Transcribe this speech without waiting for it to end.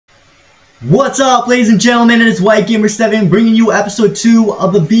What's up, ladies and gentlemen? It is White Gamer 7 bringing you episode 2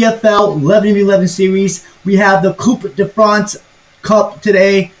 of the VFL 11v11 series. We have the Coupe de France Cup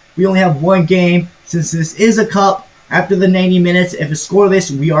today. We only have one game. Since this is a cup, after the 90 minutes, if it's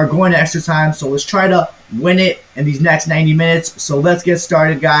scoreless, we are going to extra time. So let's try to win it in these next 90 minutes. So let's get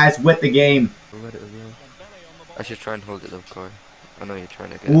started, guys, with the game. I should try and hold it up, Corey. I know you're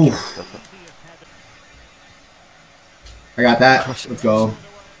trying to get stuff up. I got that. Let's go.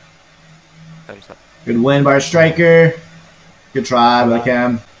 Time's up. Good win by our striker. Good try by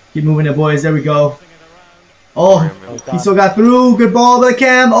Cam. Keep moving it, boys. There we go. Oh, he still got through. Good ball by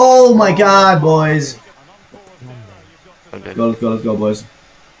Cam. Oh my God, boys. Let's go, boys.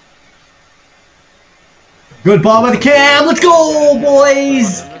 Good ball by the Cam. Let's go,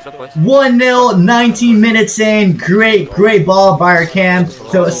 boys. 1-0, 19 minutes in. Great ball by our Cam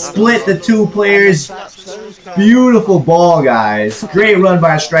to split the two players. Beautiful ball, guys. Great run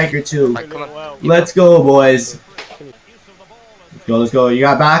by a striker, too. Let's go, boys. Let's go. You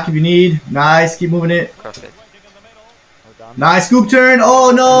got back if you need. Nice. Keep moving it. Nice scoop turn. Oh,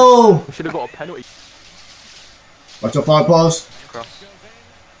 no. Should have got a penalty. Watch the far post.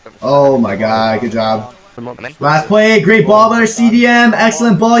 Oh, my God. Good job. Last play, great ball by our CDM.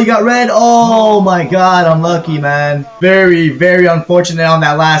 Excellent ball, you got red. Oh my God, unlucky, man. Very unfortunate on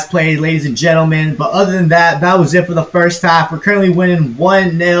that last play, ladies and gentlemen. But other than that, that was it for the first half. We're currently winning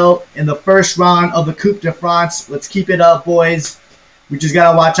 1-0 in the first round of the Coupe de France. Let's keep it up, boys. We just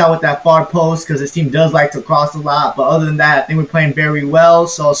gotta watch out with that far post because this team does like to cross a lot. But other than that, I think we're playing very well.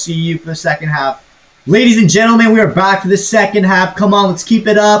 So I'll see you for the second half. Ladies and gentlemen, we are back for the second half. Come on, let's keep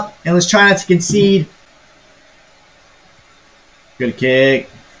it up and let's try not to concede. Good kick.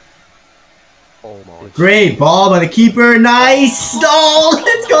 Oh my. Great ball by the keeper. Nice. Oh,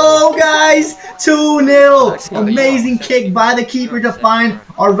 let's go, guys. 2-0. Amazing kick by the keeper to find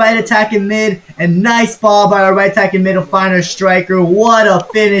our right attacking mid. And nice ball by our right attacking mid to find our striker. What a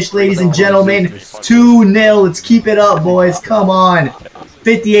finish, ladies and gentlemen. 2-0. Let's keep it up, boys. Come on.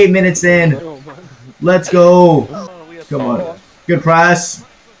 58 minutes in. Let's go. Come on. Good press.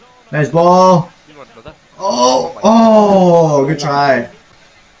 Nice ball. Oh, good try.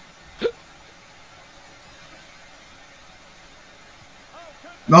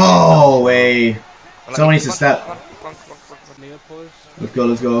 No way. Someone needs to step.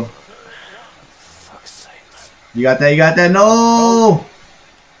 Let's go. You got that.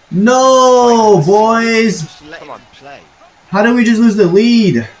 No, boys. How did we just lose the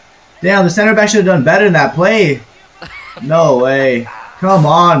lead? Damn, the center back should have done better in that play. No way. Come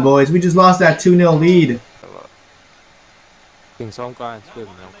on, boys. We just lost that 2-0 lead. So I'm going to win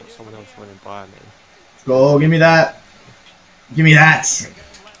now. I've got someone else running by me. Let's go. Give me that. Give me that.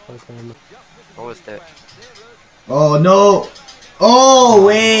 What was that? Oh, no. Oh,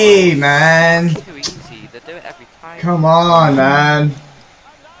 way, man. Too easy. They do it every time. Come on, man.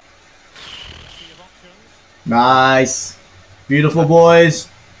 Nice. Beautiful, boys.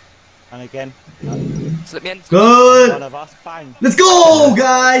 And again. Slip me in. Good. Let's go,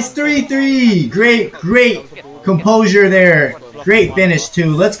 guys. 3-3. Great composure there. Great finish,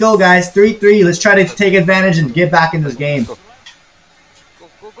 too. Let's go, guys. 3-3. Let's try to take advantage and get back in this game.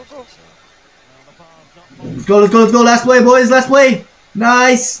 Let's go. Last play, boys. Last play.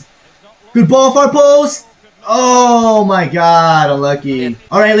 Nice. Good ball, far post. Oh, my God. Unlucky.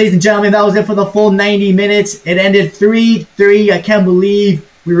 All right, ladies and gentlemen, that was it for the full 90 minutes. It ended 3-3. I can't believe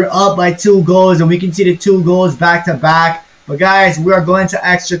we were up by 2 goals, and we conceded 2 goals back to back. But, guys, we are going to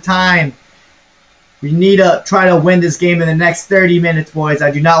extra time. We need to try to win this game in the next 30 minutes, boys.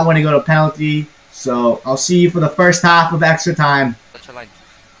 I do not want to go to penalty. So, I'll see you for the first half of extra time.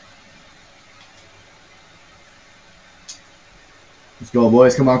 Let's go,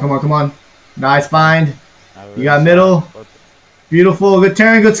 boys. Come on. Nice find. You got middle. Beautiful. Good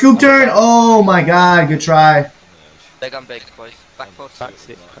turn. Good scoop turn. Oh, my God. Good try. Big on big, boys. Back post. Back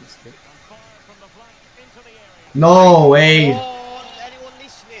stick. No way.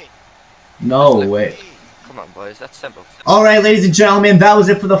 No way. Come on, boys. That's simple. Alright, ladies and gentlemen, that was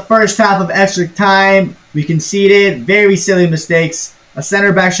it for the first half of extra time. We conceded. Very silly mistakes. A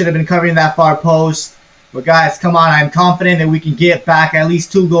center back should have been covering that far post. But guys, come on. I'm confident that we can get back at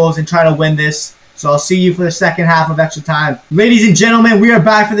least 2 goals and try to win this. So I'll see you for the second half of extra time. Ladies and gentlemen, we are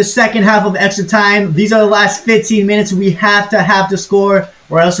back for the second half of extra time. These are the last 15 minutes. We have to score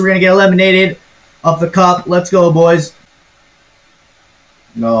or else we're going to get eliminated of the cup. Let's go, boys.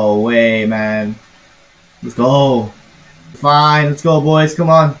 No way, man. Let's go. Fine. Let's go, boys. Come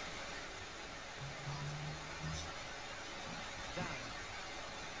on.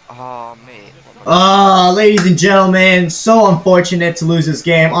 Oh, mate. Ladies and gentlemen, so unfortunate to lose this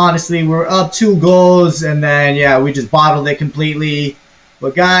game. Honestly, we're up 2 goals, and then, yeah, we just bottled it completely.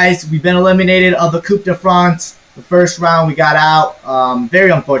 But, guys, we've been eliminated of the Coupe de France. The first round, we got out.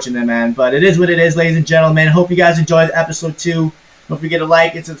 Very unfortunate, man. But it is what it is, ladies and gentlemen. Hope you guys enjoyed episode 2. Don't forget to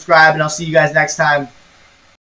like and subscribe, and I'll see you guys next time.